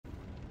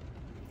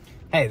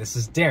Hey, this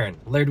is Darren,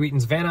 Laird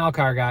Wheaton's Van Isle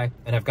car guy,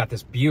 and I've got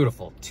this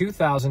beautiful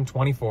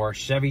 2024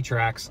 Chevy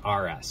Trax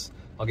RS.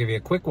 I'll give you a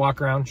quick walk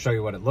around, show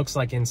you what it looks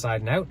like inside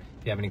and out.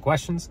 If you have any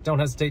questions, don't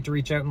hesitate to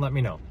reach out and let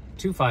me know.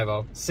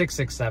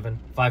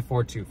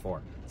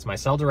 250-667-5424. It's my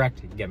cell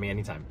direct. You can get me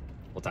anytime.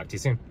 We'll talk to you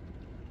soon.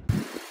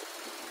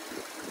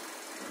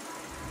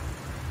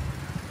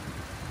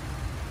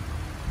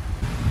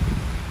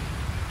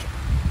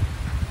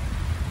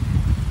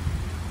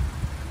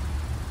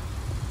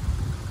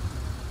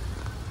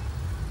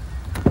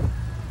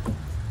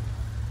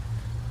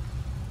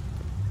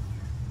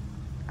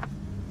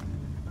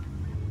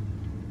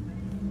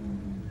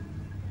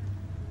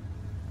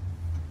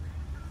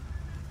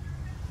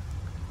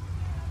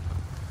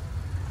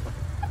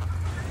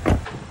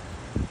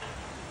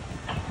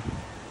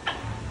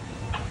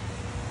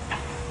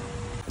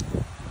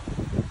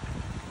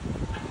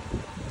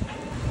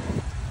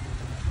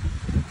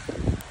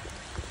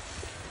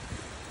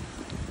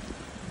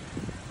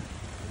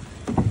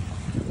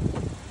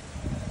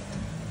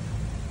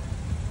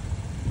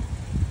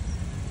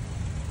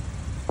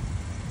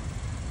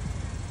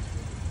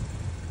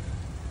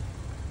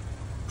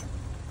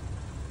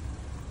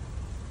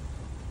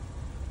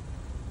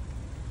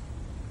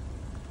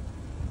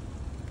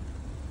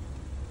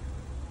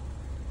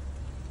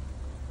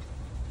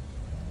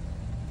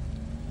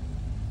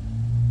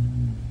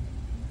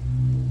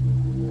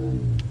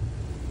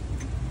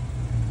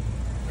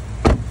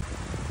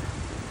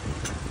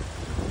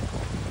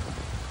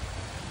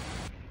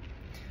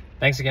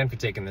 Thanks again for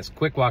taking this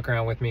quick walk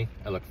around with me.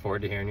 I look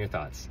forward to hearing your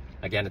thoughts.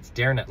 Again, it's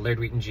Darren at Laird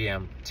Wheaton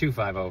GM,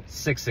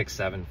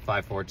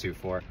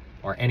 250-667-5424,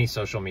 or any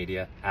social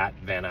media at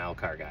Van Isle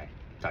Car Guy.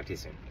 Talk to you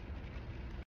soon.